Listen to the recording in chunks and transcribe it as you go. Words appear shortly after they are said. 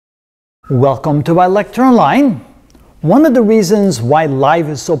Welcome to my lecture online. One of the reasons why life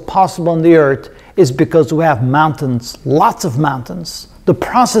is so possible on the earth is because we have mountains, lots of mountains, the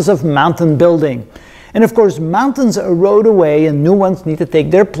process of mountain building. And of course, mountains erode away and new ones need to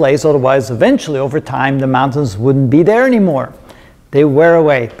take their place, otherwise eventually over time the mountains wouldn't be there anymore. They wear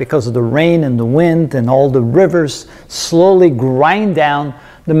away because of the rain and the wind, and all the rivers slowly grind down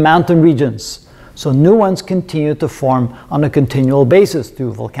the mountain regions. So new ones continue to form on a continual basis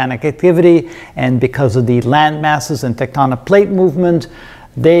through volcanic activity, and because of the land masses and tectonic plate movement,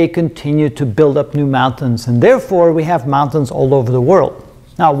 they continue to build up new mountains, and therefore we have mountains all over the world.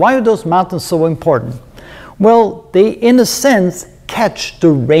 Now, why are those mountains so important? Well, they in a sense catch the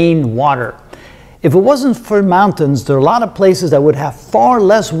rain water. If it wasn't for mountains, there are a lot of places that would have far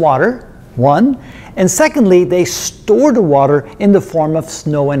less water, one, and secondly, they store the water in the form of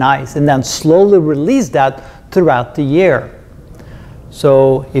snow and ice and then slowly release that throughout the year.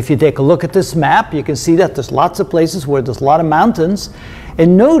 So if you take a look at this map, you can see that there's lots of places where there's a lot of mountains.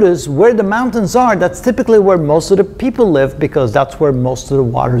 And notice where the mountains are, that's typically where most of the people live, because that's where most of the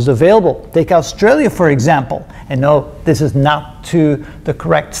water is available. Take Australia, for example. And no, this is not to the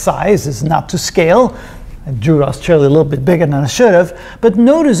correct size, this is not to scale. I drew Australia a little bit bigger than I should have. But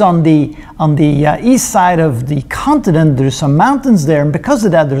notice on the east side of the continent, there's some mountains there. And because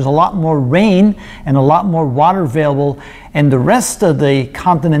of that, there's a lot more rain and a lot more water available. And the rest of the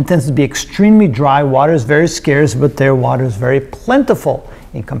continent tends to be extremely dry. Water is very scarce, but their water is very plentiful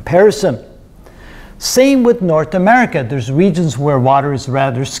in comparison. Same with North America. There's regions where water is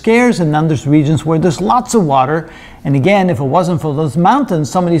rather scarce, and then there's regions where there's lots of water. And again, if it wasn't for those mountains,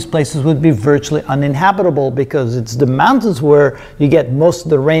 some of these places would be virtually uninhabitable, because it's the mountains where you get most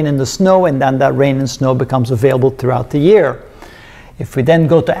of the rain and the snow, and then that rain and snow becomes available throughout the year. If we then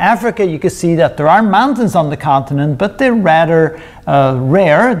go to Africa, you can see that there are mountains on the continent, but they're rather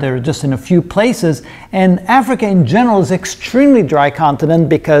rare. They're just in a few places. And Africa in general is an extremely dry continent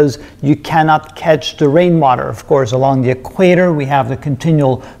because you cannot catch the rainwater. Of course, along the equator, we have the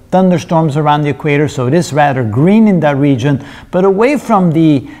continual thunderstorms around the equator, so it is rather green in that region. But away from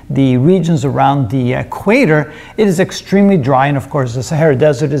the regions around the equator, it is extremely dry. And of course, the Sahara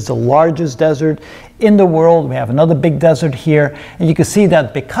Desert is the largest desert in the world. We have another big desert here. And you can see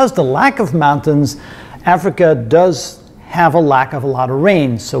that because the lack of mountains, Africa does have a lack of a lot of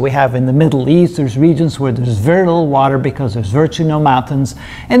rain. So we have in the Middle East, there's regions where there's very little water because there's virtually no mountains.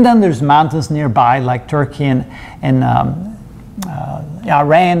 And then there's mountains nearby like Turkey and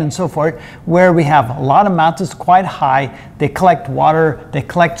Iran and so forth, where we have a lot of mountains quite high. They collect water, they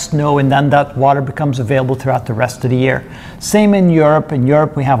collect snow, and then that water becomes available throughout the rest of the year. Same in Europe. In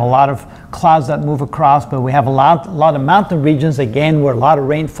Europe, we have a lot of clouds that move across, but we have a lot of mountain regions, again, where a lot of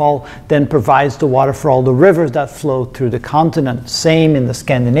rainfall then provides the water for all the rivers that flow through the continent. Same in the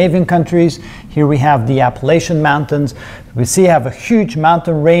Scandinavian countries. Here we have the Appalachian Mountains. We see have a huge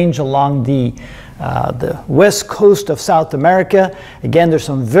mountain range along the west coast of South America. Again, there's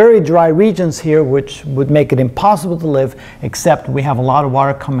some very dry regions here which would make it impossible to live, except we have a lot of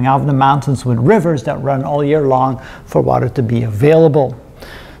water coming out of the mountains with rivers that run all year long for water to be available.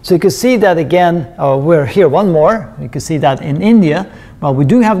 So you can see that again, we're here one more. You can see that in India, well, we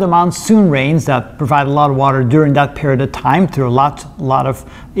do have the monsoon rains that provide a lot of water during that period of time through a lot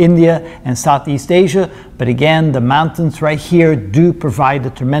of India and Southeast Asia. But again, the mountains right here do provide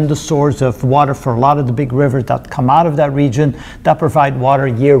a tremendous source of water for a lot of the big rivers that come out of that region that provide water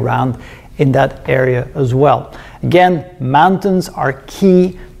year round in that area as well. Again, mountains are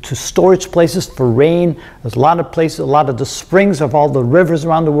key to storage places for rain. There's a lot of places, a lot of the springs of all the rivers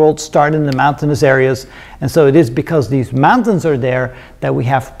around the world start in the mountainous areas. And so it is because these mountains are there that we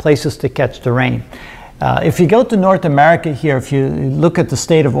have places to catch the rain. If you go to North America here, if you look at the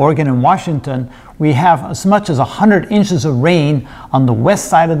state of Oregon and Washington, we have as much as 100 inches of rain on the west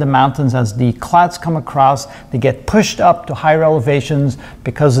side of the mountains. As the clouds come across, they get pushed up to higher elevations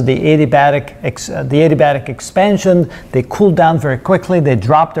because of the adiabatic expansion. They cool down very quickly, they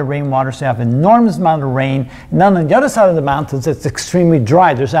drop their rainwater, so you have an enormous amount of rain. And then on the other side of the mountains, it's extremely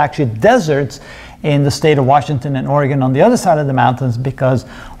dry. There's actually deserts in the state of Washington and Oregon on the other side of the mountains, because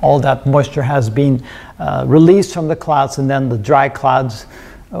all that moisture has been released from the clouds, and then the dry clouds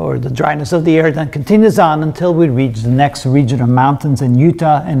or the dryness of the air then continues on until we reach the next region of mountains in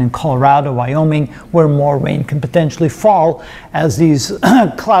Utah and in Colorado, Wyoming, where more rain can potentially fall as these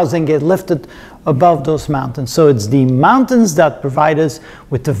clouds then get lifted above those mountains. So it's the mountains that provide us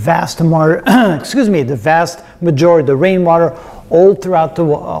with the vast the vast majority of the rainwater all throughout the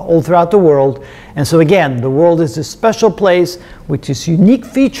world. And so again, the world is a special place with its unique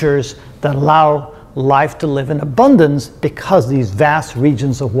features that allow life to live in abundance because of these vast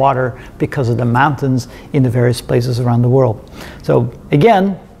regions of water, because of the mountains in the various places around the world. So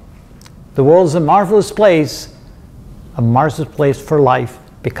again, the world is a marvelous place for life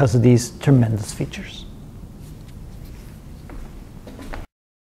because of these tremendous features.